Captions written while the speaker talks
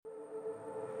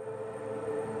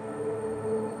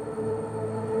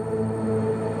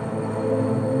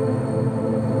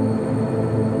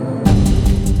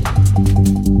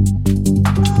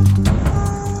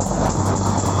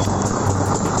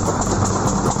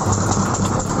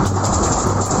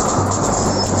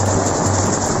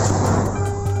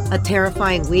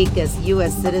terrifying week as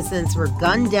U.S. citizens were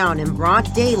gunned down in broad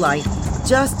daylight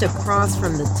just across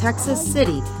from the Texas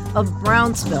city of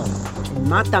Brownsville in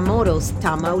Matamoros,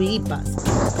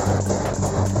 Tamaulipas.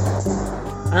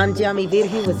 I'm Jamie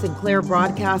Virgen with Sinclair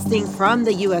Broadcasting from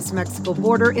the U.S.-Mexico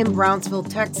border in Brownsville,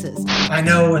 Texas. I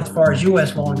know as far as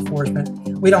U.S. law enforcement,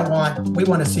 we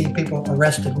want to see people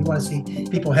arrested. We want to see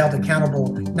people held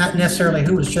accountable, not necessarily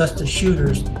who was just the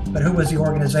shooters, but who was the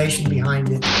organization behind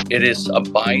it. It is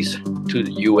advised to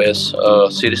U.S.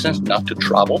 citizens not to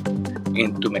travel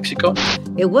into Mexico.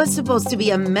 It was supposed to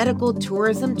be a medical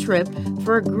tourism trip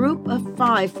for a group of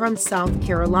 5 from South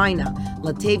Carolina.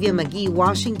 Latavia McGee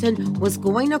Washington was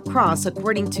going across,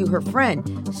 according to her friend,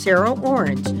 Cheryl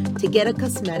Orange, to get a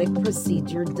cosmetic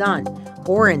procedure done.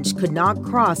 Orange could not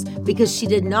cross because she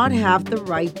did not have the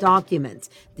right documents.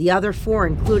 The other 4,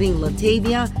 including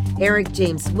Latavia, Eric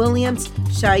James Williams,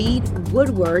 Shaid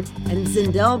Woodward, and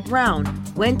Zindell Brown,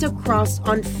 went across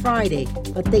on Friday,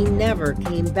 but they never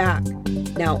came back.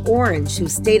 Now, Orange, who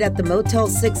stayed at the Motel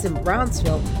 6 in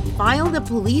Brownsville, filed a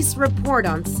police report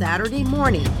on Saturday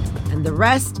morning, and the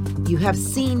rest you have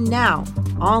seen now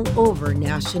all over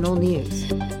national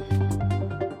news.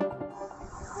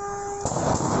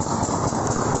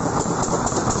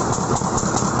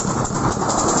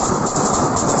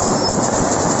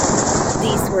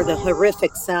 Were the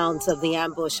horrific sounds of the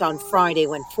ambush on Friday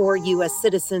when 4 U.S.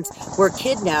 citizens were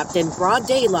kidnapped in broad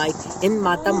daylight in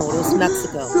Matamoros,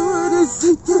 Mexico.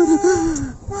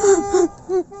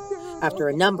 After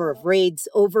a number of raids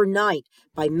overnight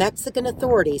by Mexican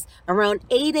authorities, around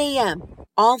 8 a.m.,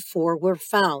 all 4 were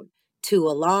found, 2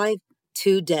 alive,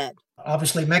 2 dead.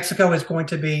 Obviously, Mexico is going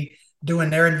to be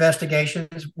doing their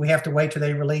investigations. We have to wait till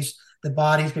they release the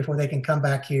bodies before they can come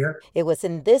back here. It was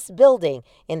in this building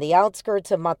in the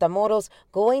outskirts of Matamoros,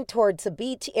 going towards a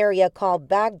beach area called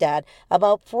Baghdad,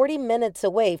 about 40 minutes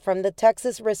away from the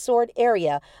Texas resort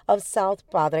area of South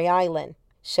Padre Island.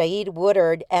 Shaid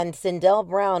Woodard and Zindell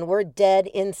Brown were dead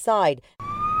inside.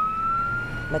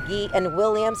 McGee and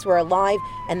Williams were alive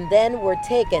and then were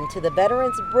taken to the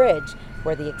Veterans Bridge,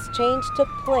 where the exchange took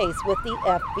place with the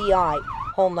FBI,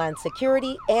 Homeland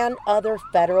Security, and other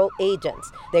federal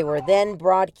agents. They were then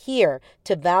brought here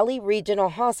to Valley Regional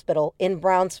Hospital in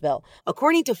Brownsville.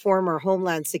 According to former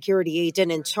Homeland Security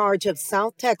agent in charge of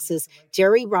South Texas,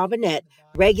 Jerry Robinette,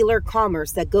 regular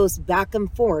commerce that goes back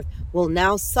and forth will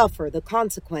now suffer the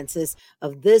consequences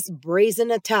of this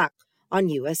brazen attack on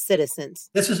U.S. citizens.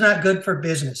 This is not good for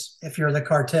business if you're the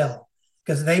cartel,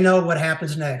 because they know what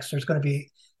happens next. There's going to be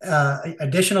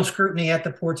additional scrutiny at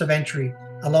the ports of entry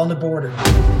along the border.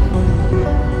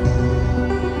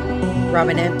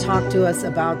 Robinette talked to us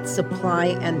about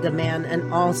supply and demand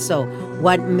and also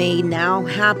what may now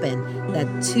happen that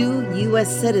 2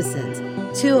 U.S. citizens,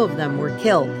 2 of them were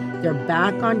killed. They're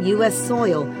back on U.S.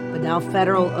 soil, but now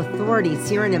federal authorities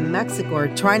here in Mexico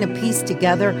are trying to piece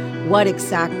together what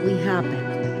exactly happened.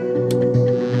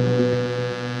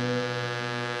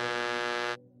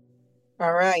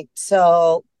 All right,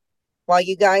 so while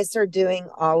you guys are doing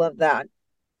all of that,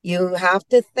 you have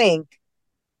to think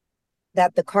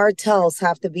that the cartels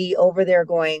have to be over there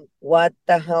going, what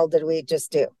the hell did we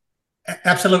just do?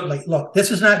 Absolutely. Look,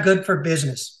 this is not good for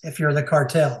business if you're the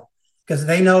cartel, because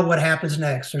they know what happens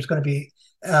next. There's going to be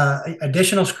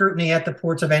additional scrutiny at the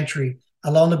ports of entry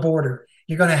along the border.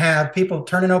 You're going to have people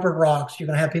turning over rocks. You're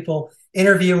going to have people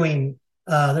interviewing.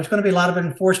 There's going to be a lot of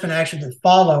enforcement action to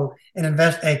follow and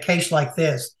invest a case like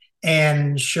this.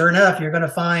 And sure enough, you're going to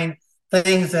find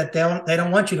things that they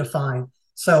don't want you to find.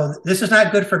 So this is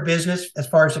not good for business as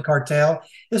far as the cartel.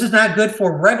 This is not good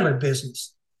for regular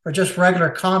business, for just regular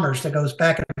commerce that goes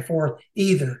back and forth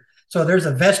either. So there's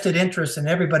a vested interest in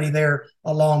everybody there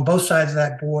along both sides of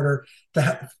that border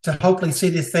to hopefully see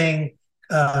this thing,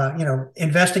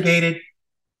 investigated,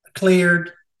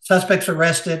 cleared, suspects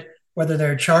arrested, whether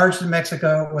they're charged in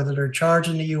Mexico, whether they're charged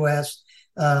in the U.S.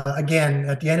 Again,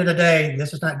 at the end of the day,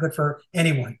 this is not good for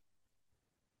anyone.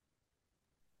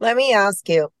 Let me ask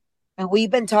you, and we've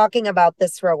been talking about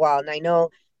this for a while, and I know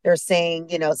they're saying,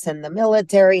 send the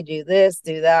military, do this,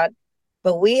 do that,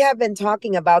 but we have been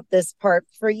talking about this part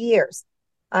for years.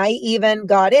 I even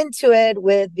got into it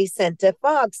with Vicente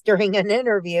Fox during an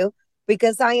interview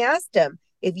because I asked him,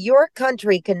 if your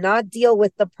country cannot deal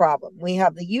with the problem, we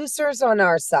have the users on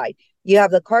our side, you have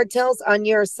the cartels on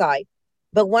your side,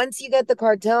 but once you get the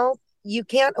cartel, you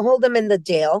can't hold them in the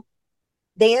jail.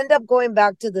 They end up going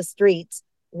back to the streets.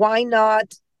 Why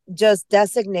not just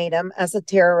designate them as a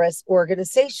terrorist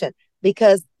organization?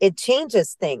 Because it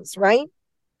changes things, right?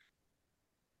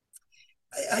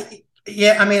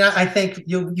 Yeah, I mean, I think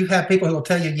you have people who will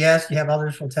tell you yes, you have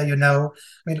others who will tell you no.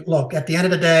 I mean, look, at the end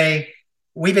of the day,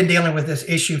 we've been dealing with this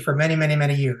issue for many, many,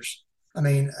 many years. I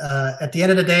mean, at the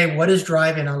end of the day, what is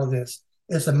driving all of this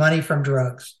is the money from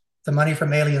drugs, the money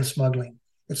from alien smuggling.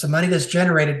 It's the money that's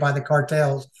generated by the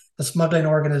cartels, the smuggling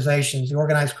organizations, the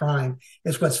organized crime.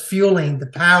 It's what's fueling the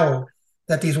power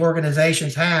that these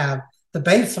organizations have to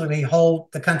basically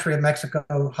hold the country of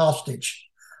Mexico hostage.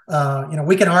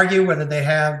 We can argue whether they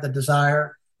have the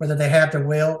desire, whether they have the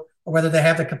will, or whether they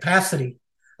have the capacity.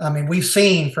 I mean, we've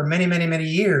seen for many, many, many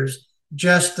years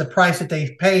just the price that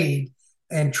they've paid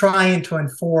and trying to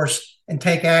enforce and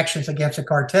take actions against the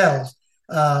cartels.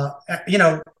 Uh, you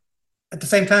know, at the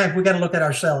same time, we got to look at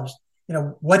ourselves.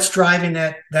 What's driving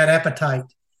that appetite?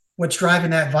 What's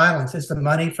driving that violence? Is the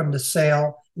money from the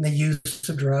sale and the use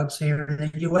of drugs here in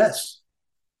the U.S.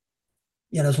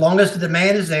 As long as the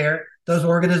demand is there, those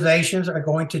organizations are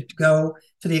going to go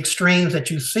to the extremes that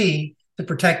you see to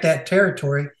protect that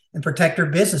territory and protect their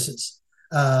businesses.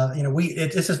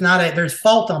 This is not there's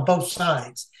fault on both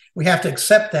sides. We have to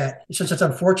accept that. It's just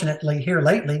unfortunately here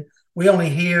lately, we only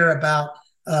hear about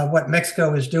what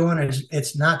Mexico is doing, or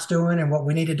it's not doing, and what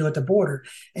we need to do at the border.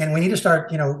 And we need to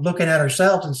start, looking at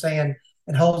ourselves and saying,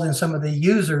 and holding some of the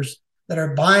users that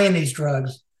are buying these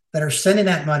drugs, that are sending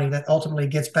that money that ultimately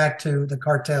gets back to the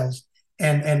cartels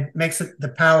and makes it the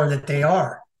power that they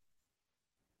are.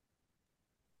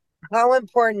 How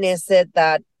important is it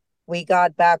that we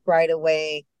got back right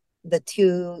away the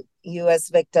two U.S.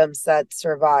 victims that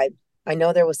survived? I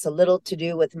know there was a little to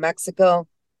do with Mexico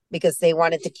because they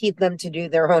wanted to keep them to do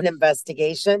their own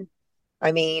investigation.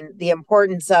 I mean, the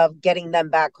importance of getting them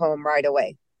back home right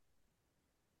away.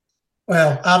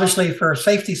 Well, obviously, for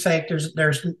safety's sake,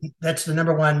 there's that's the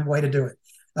number one way to do it.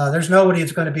 There's nobody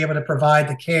that's going to be able to provide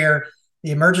the care,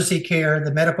 the emergency care,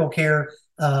 the medical care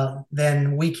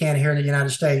than we can here in the United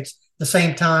States. At the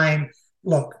same time,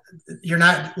 look, you're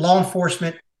not law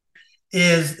enforcement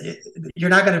is you're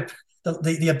not going to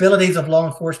the abilities of law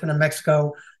enforcement in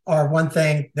Mexico are one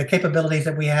thing. The capabilities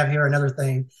that we have here are another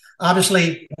thing.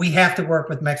 Obviously, we have to work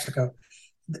with Mexico.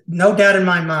 No doubt in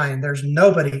my mind, there's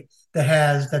nobody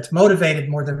that's motivated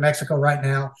more than Mexico right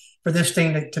now for this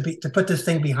thing to put this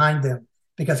thing behind them.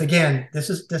 Because again,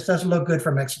 this doesn't look good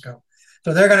for Mexico.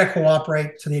 So they're going to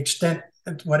cooperate to the extent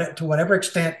to whatever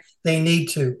extent they need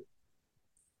to.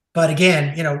 But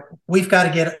again, we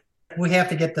have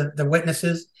to get the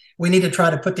witnesses. We need to try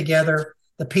to put together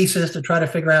the pieces to try to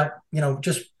figure out,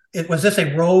 was this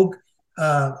a rogue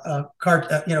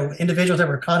individuals that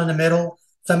were caught in the middle,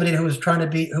 somebody who was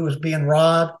who was being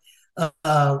robbed.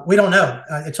 We don't know.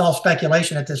 It's all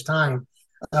speculation at this time.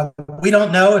 We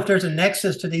don't know if there's a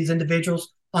nexus to these individuals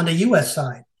on the U.S.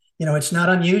 side. It's not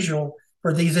unusual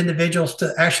for these individuals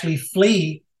to actually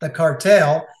flee the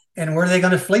cartel. And where are they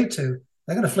going to flee to?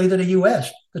 They're going to flee to the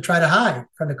U.S. to try to hide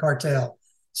from the cartel.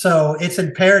 So it's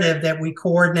imperative that we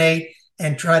coordinate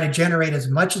and try to generate as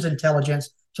much as intelligence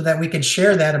so that we can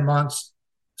share that amongst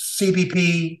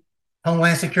CBP,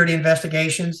 Homeland Security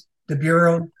Investigations, the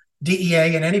Bureau,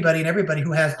 DEA, and everybody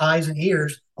who has eyes and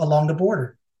ears along the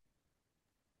border.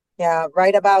 Yeah,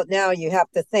 right about now, you have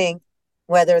to think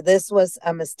whether this was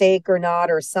a mistake or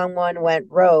not, or someone went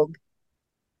rogue.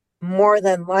 More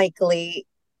than likely,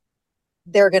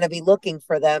 they're going to be looking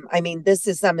for them. I mean, this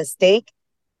is a mistake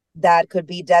that could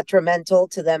be detrimental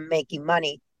to them making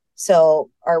money. So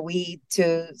are we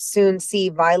to soon see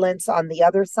violence on the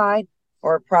other side,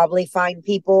 or probably find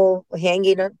people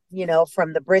hanging,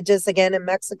 from the bridges again in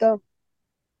Mexico?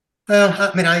 Well,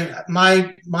 I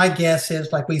mean, my guess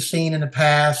is like we've seen in the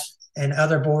past in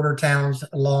other border towns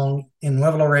along in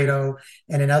Nuevo Laredo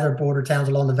and in other border towns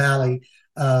along the valley.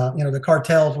 The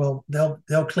cartels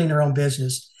they'll clean their own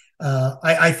business.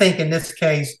 I think in this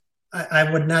case,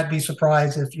 I would not be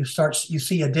surprised if you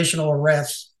see additional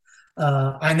arrests.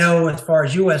 I know as far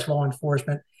as U.S. law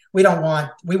enforcement, we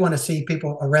want to see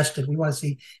people arrested. We want to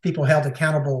see people held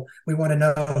accountable. We want to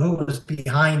know who was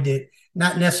behind it,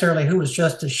 not necessarily who was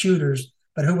just the shooters,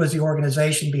 but who was the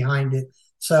organization behind it.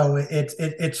 So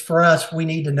it's for us. We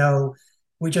need to know.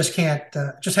 We just can't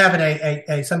just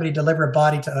having somebody deliver a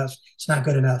body to us. It's not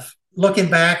good enough. Looking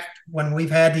back when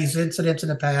we've had these incidents in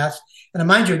the past, and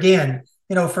mind you, again,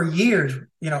 for years,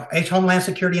 Homeland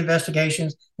Security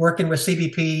Investigations, working with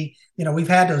CBP, we've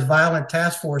had those violent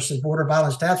task forces, border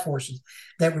violence task forces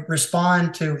that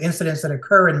respond to incidents that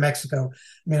occur in Mexico.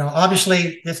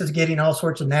 Obviously, this is getting all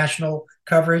sorts of national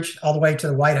coverage, all the way to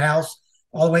the White House,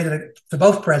 all the way to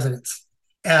both presidents.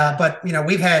 But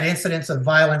we've had incidents of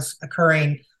violence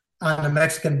occurring on the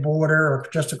Mexican border or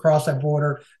just across that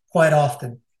border quite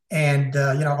often. And,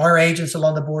 our agents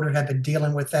along the border have been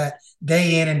dealing with that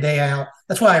day in and day out.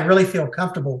 That's why I really feel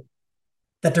comfortable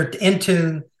that they're in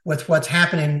tune with what's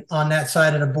happening on that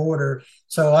side of the border.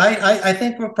 So I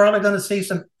think we're probably going to see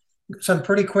some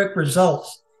pretty quick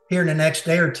results here in the next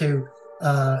day or two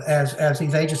as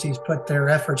these agencies put their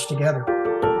efforts together.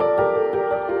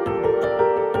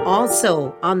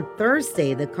 Also, on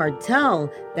Thursday, the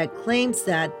cartel that claims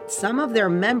that some of their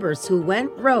members who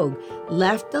went rogue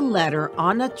left a letter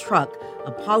on a truck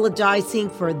apologizing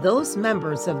for those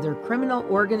members of their criminal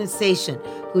organization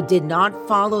who did not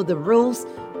follow the rules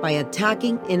by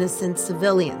attacking innocent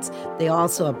civilians. They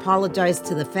also apologized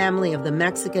to the family of the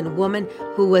Mexican woman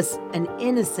who was an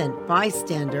innocent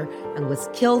bystander and was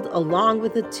killed along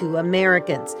with the 2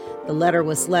 Americans. The letter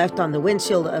was left on the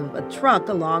windshield of a truck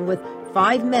along with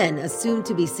 5 men assumed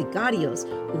to be sicarios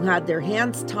who had their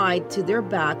hands tied to their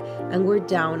back and were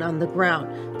down on the ground.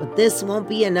 But this won't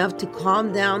be enough to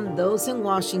calm down those in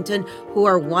Washington who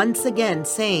are once again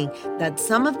saying that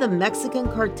some of the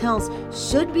Mexican cartels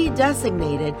should be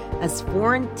designated as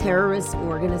foreign terrorist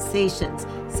organizations.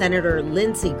 Senator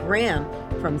Lindsey Graham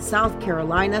from South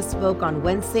Carolina spoke on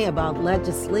Wednesday about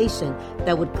legislation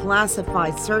that would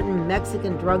classify certain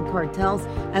Mexican drug cartels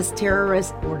as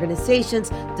terrorist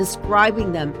organizations,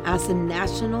 describing them as a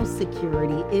national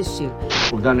security issue.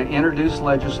 We're going to introduce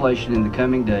legislation in the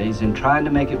coming days and trying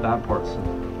to make it bipartisan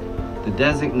to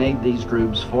designate these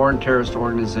groups foreign terrorist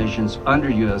organizations under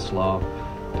U.S. law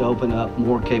to open up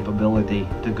more capability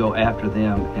to go after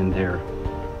them and their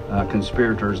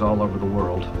conspirators all over the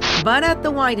world. But at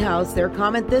the White House, their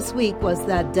comment this week was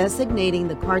that designating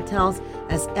the cartels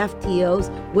as FTOs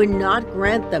would not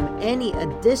grant them any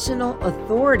additional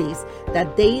authorities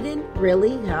that they didn't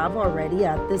really have already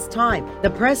at this time. The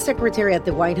press secretary at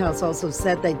the White House also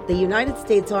said that the United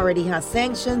States already has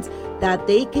sanctions that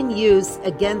they can use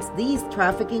against these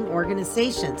trafficking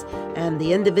organizations and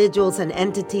the individuals and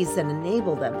entities that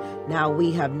enable them. Now,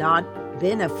 we have not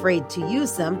been afraid to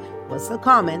use them, was the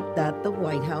comment that the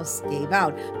White House gave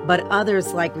out. But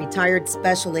others, like retired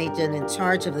special agent in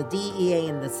charge of the DEA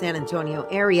in the San Antonio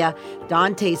area,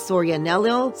 Dante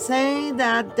Sorianello, say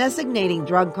that designating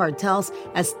drug cartels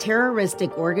as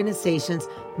terroristic organizations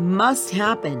must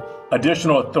happen.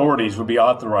 Additional authorities would be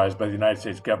authorized by the United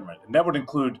States government, and that would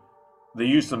include the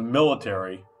use of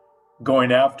military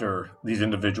going after these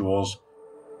individuals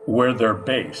where they're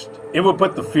based. It would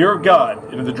put the fear of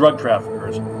God into the drug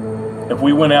traffickers if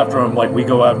we went after them like we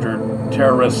go after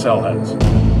terrorist cellheads.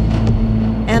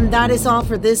 And that is all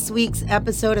for this week's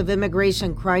episode of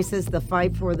Immigration Crisis, the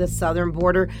fight for the southern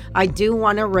border. I do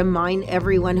want to remind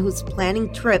everyone who's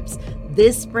planning trips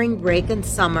this spring break and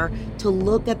summer to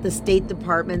look at the State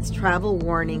Department's travel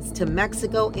warnings to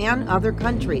Mexico and other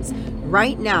countries.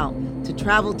 Right now, to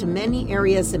travel to many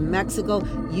areas in Mexico,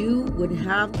 you would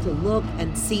have to look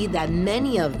and see that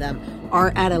many of them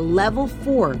are at a level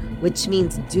 4, which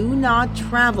means do not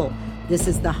travel. This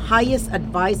is the highest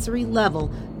advisory level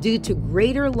due to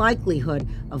greater likelihood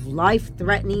of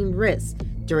life-threatening risks.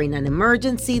 During an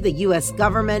emergency, the U.S.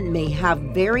 government may have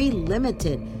very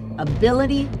limited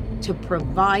ability to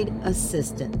provide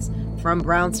assistance. From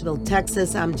Brownsville,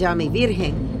 Texas, I'm Jami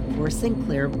Virgen for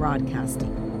Sinclair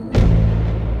Broadcasting.